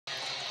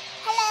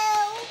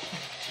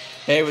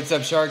Hey, what's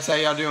up, Sharks? How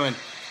y'all doing?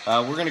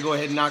 We're going to go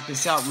ahead and knock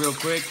this out real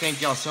quick.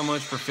 Thank y'all so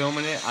much for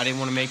filming it. I didn't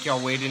want to make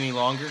y'all wait any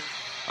longer.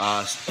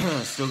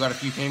 Still got a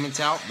few payments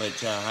out,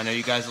 but I know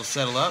you guys will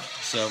settle up.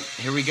 So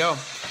here we go.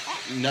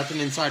 Nothing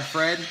inside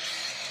Fred.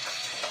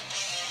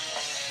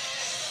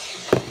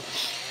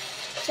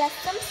 Just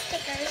some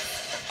stickers.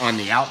 On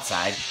the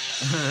outside.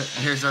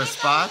 Here's our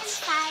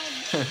spots.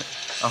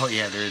 Oh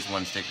yeah, there is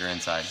one sticker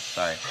inside.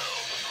 Sorry.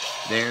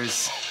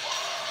 There's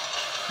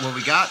what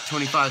we got,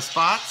 25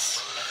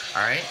 spots.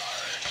 All right.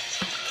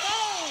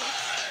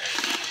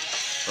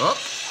 Oh,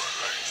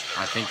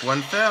 I think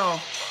one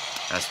fell.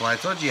 That's why I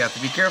told you have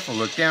to be careful.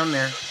 Look down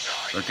there.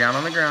 Look down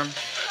on the ground.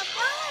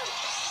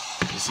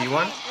 You see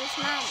one? There's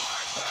mine.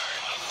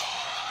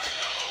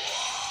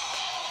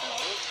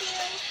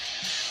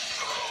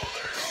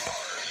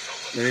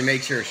 Let me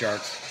make sure,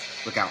 Sharks.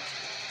 Look out.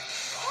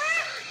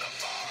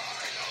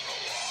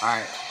 All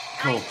right,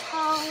 cool.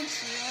 I told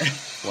you.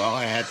 Well,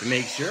 I had to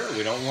make sure.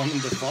 We don't want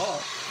them to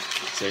fall.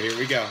 So here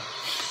we go.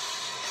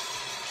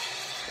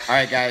 All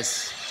right,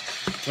 guys.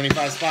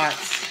 25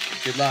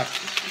 spots. Good luck.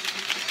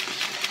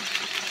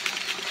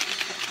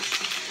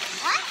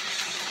 What?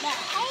 The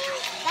hell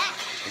is that?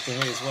 What the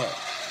hell is what?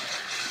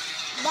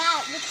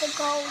 That with the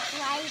gold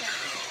lighting.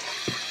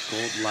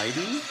 Gold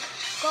lighting?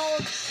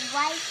 Gold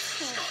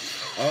lighting.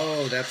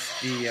 Oh,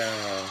 that's the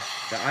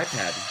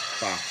iPad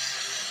box.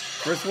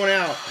 First one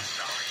out.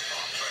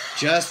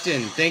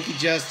 Justin. Thank you,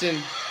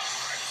 Justin.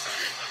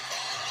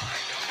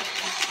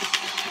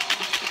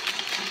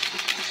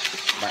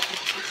 Bye.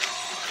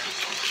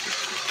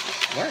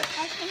 What?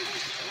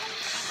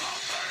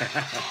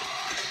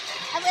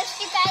 I wish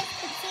you guys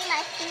could see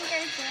my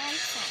finger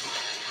dancing.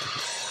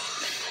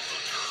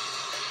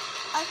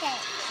 Okay.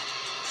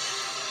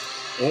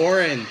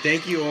 Oren.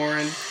 Thank you,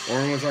 Oren.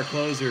 Oren was our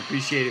closer.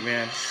 Appreciate it,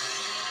 man.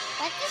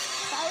 What does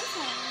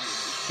closing mean?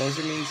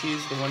 Closer means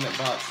he's the one that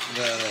bought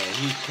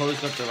he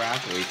closed up the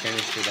raffle. He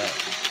finished it up.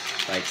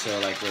 Like, so,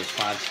 like, there's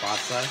 5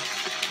 spots left.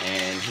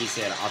 And he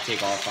said, I'll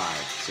take all 5.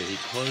 So he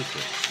closed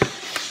it.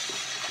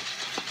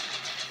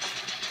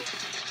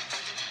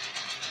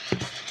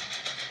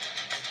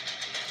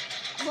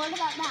 What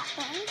about that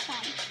one?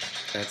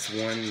 That's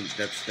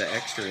the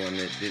extra one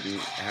that didn't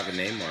have a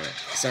name on it.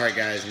 Sorry,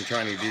 guys. I'm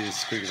trying to do this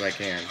as quick as I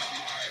can.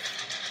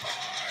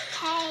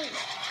 Hey,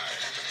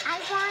 I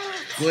want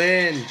it.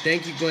 Glenn.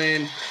 Thank you,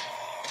 Glenn.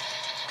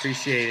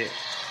 Appreciate it.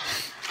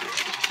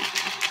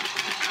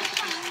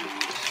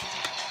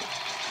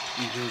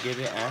 You can get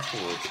it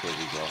afterwards,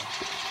 baby girl.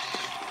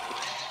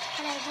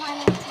 But I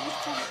wanted to do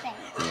something.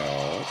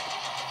 No.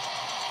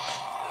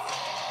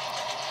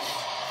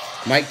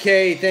 Mike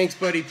K, thanks,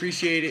 buddy.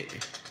 Appreciate it.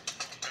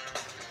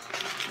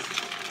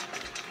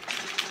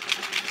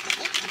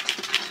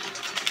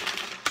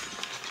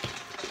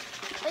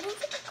 Wouldn't it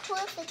be cool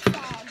if it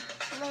said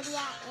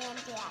Lydia and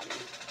Daddy?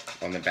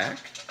 On the back?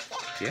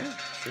 Yeah. Yeah,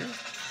 sure.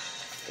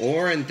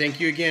 Oren, thank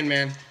you again,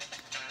 man.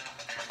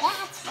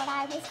 That's what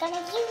I was going to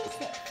use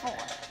it for.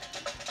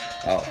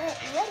 Oh. Put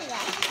Lydia.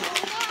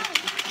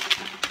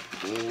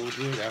 We'll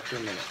do it after a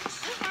minute.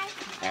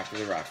 Okay. After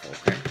the raffle,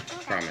 okay?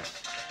 Promise.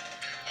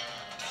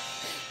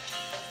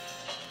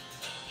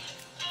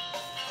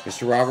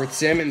 Mr. Robert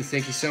Simmons,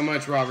 thank you so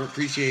much, Robert.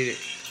 Appreciate it.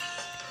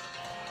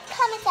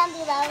 Comment down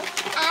below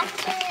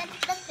after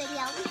the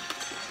video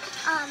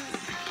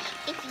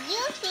if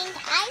you think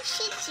I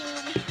should do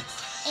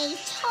a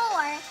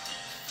tour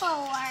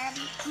for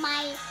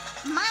my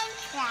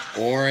Minecraft.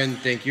 Oren,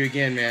 thank you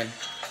again, man.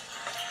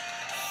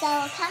 So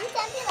comment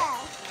down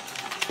below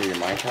For your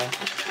Minecraft?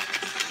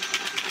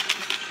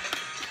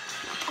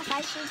 if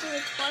I should do a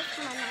tour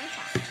for my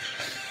Minecraft.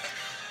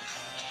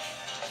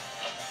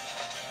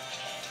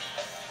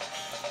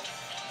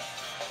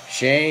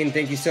 Shane,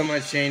 thank you so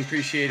much, Shane.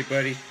 Appreciate it,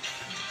 buddy.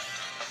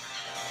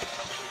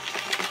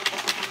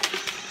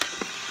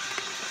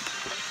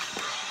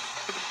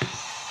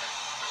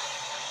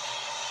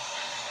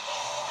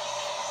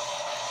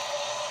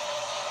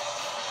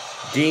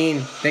 Dean,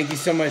 thank you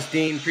so much,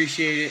 Dean.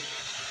 Appreciate it.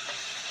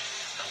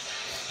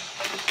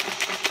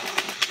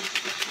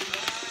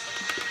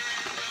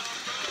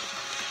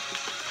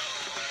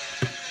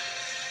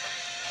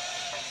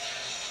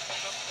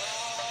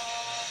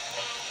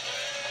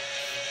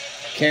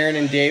 Karen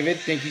and David,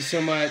 thank you so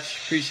much.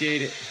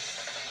 Appreciate it.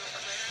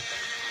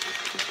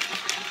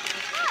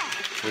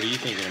 What are you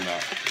thinking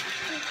about?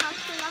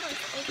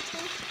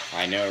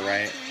 I know,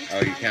 right?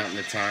 Oh, you're counting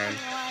the time?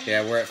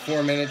 Yeah, we're at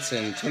 4 minutes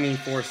and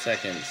 24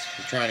 seconds.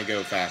 We're trying to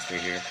go faster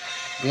here.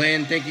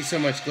 Glenn, thank you so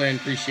much, Glenn.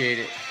 Appreciate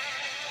it.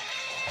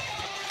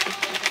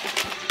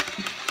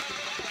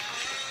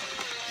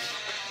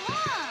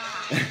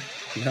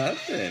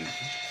 Nothing.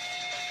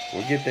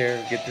 We'll get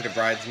there. Get to the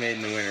bridesmaid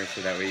and the winner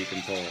so that way you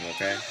can pull them,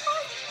 okay?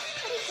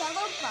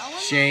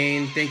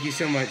 Shane, thank you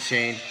so much,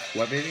 Shane.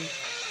 What, baby?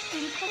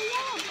 Did you put a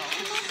yellow bow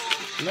in my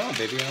hair? No,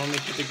 baby, I only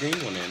put the green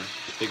one in.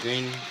 The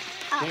green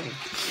thing.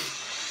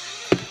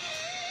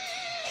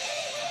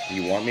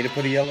 You want me to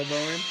put a yellow bow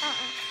in?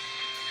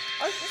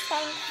 Or just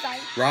saying,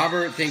 like,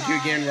 Robert, thank you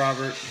again,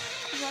 Robert.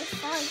 You're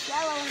Oh,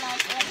 yellow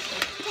nose. Like,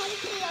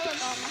 10 yellow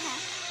nose.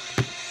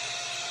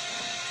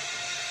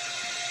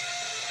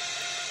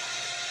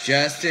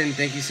 Justin,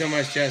 thank you so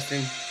much,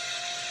 Justin.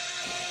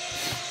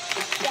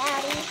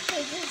 Daddy, for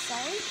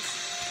dessert,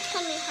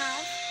 can we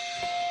have?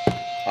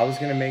 I was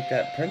gonna make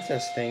that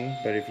princess thing,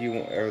 but if you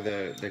want, or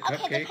the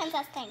cupcake. Okay, the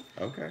princess thing.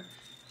 Okay.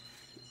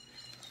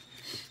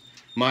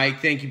 Mike,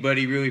 thank you,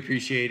 buddy. Really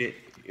appreciate it.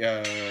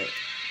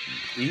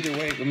 Either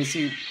way, let me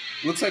see.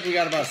 Looks like we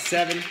got about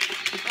seven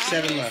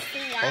left.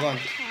 Hold on.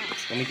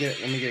 Let me get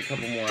a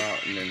couple more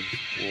out, and then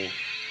we'll.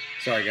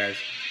 Sorry, guys.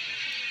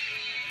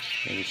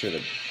 Making sure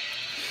that.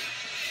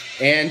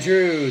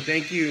 Andrew,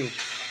 thank you.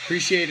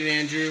 Appreciate it,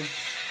 Andrew.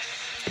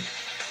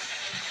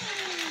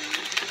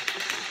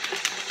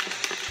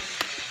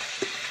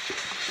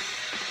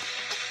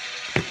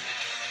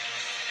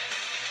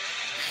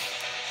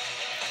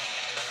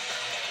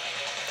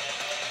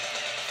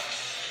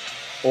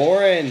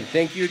 Oren,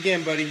 thank you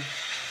again, buddy.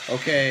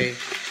 Okay,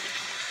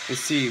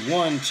 let's see.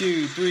 1,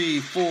 2, 3,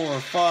 4,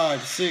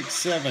 5, 6,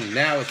 7.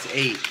 Now it's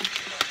 8.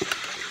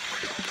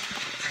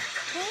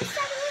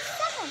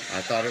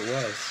 I thought it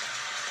was.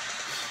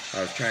 I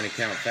was trying to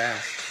count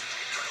fast.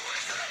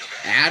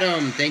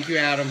 Adam, thank you,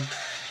 Adam.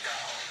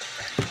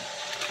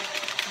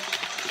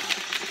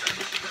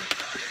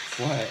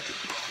 What?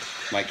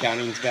 My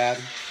counting's bad?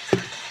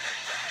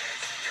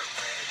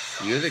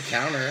 You're the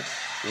counter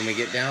when we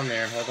get down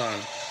there. Hold on.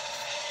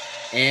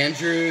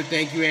 Andrew,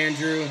 thank you,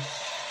 Andrew.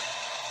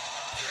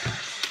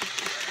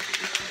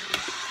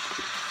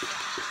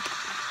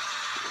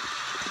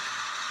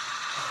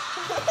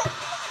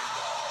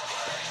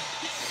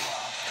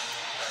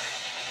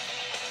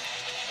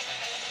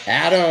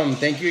 Adam,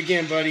 thank you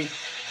again, buddy.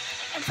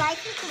 If I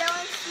could go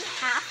and see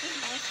half of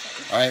my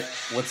face. All right,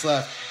 what's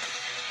left?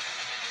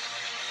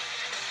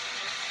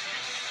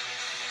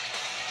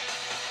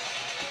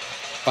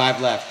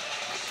 Five left.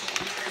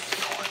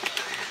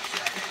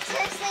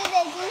 Seriously, they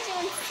didn't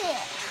even see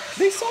it.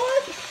 They saw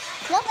it?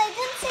 No, they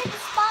didn't see the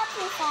spots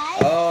inside.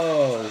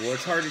 Oh, well,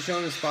 it's hard to show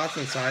them the spots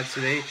inside,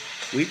 so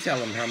we tell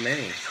them how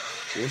many.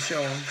 We'll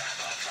show them.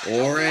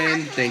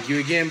 Oren, thank you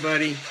again,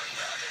 buddy.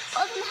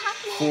 Oh, then how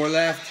can 4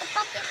 left. the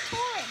bucket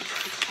towards?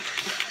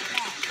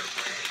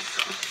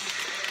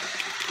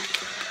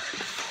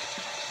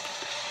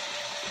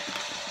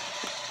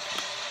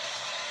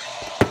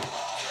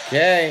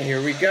 Okay,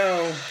 here we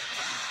go.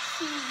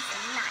 He's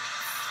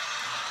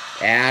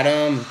nuts.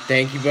 Adam,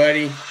 thank you,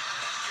 buddy.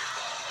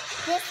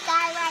 This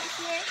guy right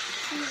here,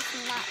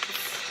 he's nuts.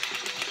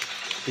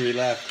 3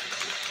 left.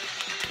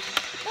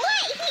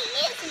 What? He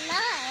is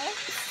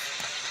nuts.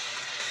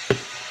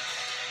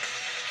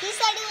 He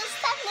said he was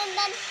 7 and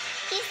then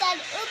he said,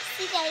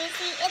 oopsie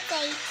daisy, it's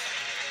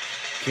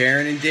 8.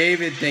 Karen and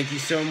David, thank you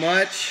so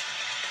much.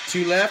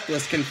 2 left,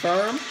 let's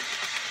confirm.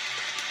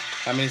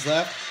 How many's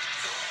left?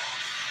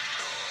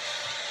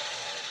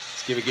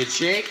 Let's give it a good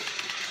shake.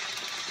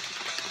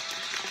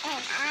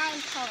 And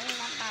I'm pulling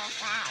them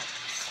both out.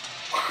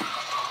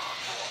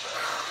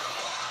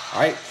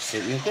 All right,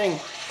 sit in the thing.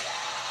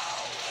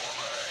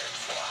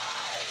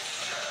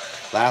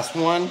 Last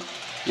one.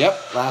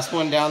 Yep, last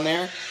one down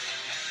there.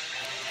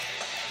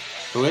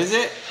 Who is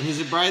it? Who's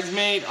the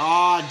bridesmaid?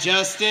 Aw,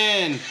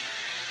 Justin.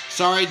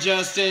 Sorry,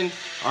 Justin.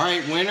 All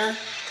right, winner.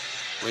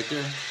 Right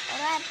there. Where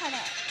do I put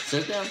it?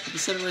 Sit down. You can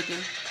sit it right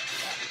there.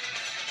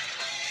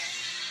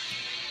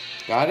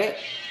 Got it?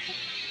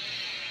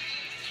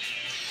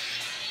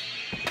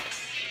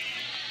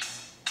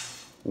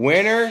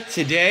 Winner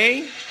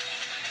today.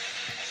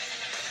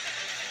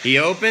 He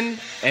opened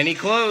and he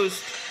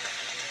closed.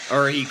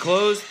 Or he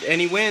closed and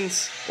he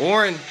wins.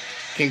 Oren,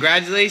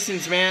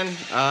 congratulations, man.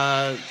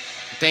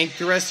 Thank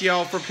the rest of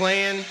y'all for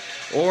playing.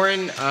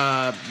 Oren,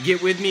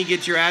 get with me,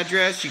 get your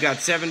address. You got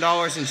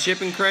 $7 in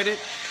shipping credit.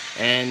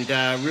 And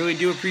really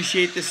do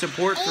appreciate the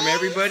support from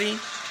everybody.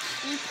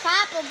 You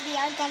probably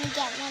are going to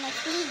get one of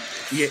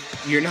these. Yeah,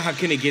 you're not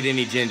going to get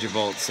any ginger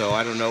bolts, so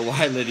I don't know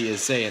why Lydia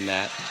is saying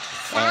that.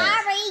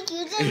 Sorry,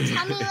 you didn't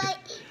tell me like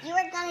you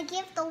were going to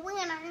give the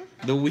winner.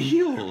 The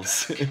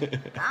wheels.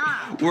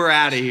 Oh. We're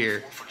out of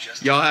here.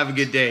 Y'all have a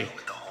good day.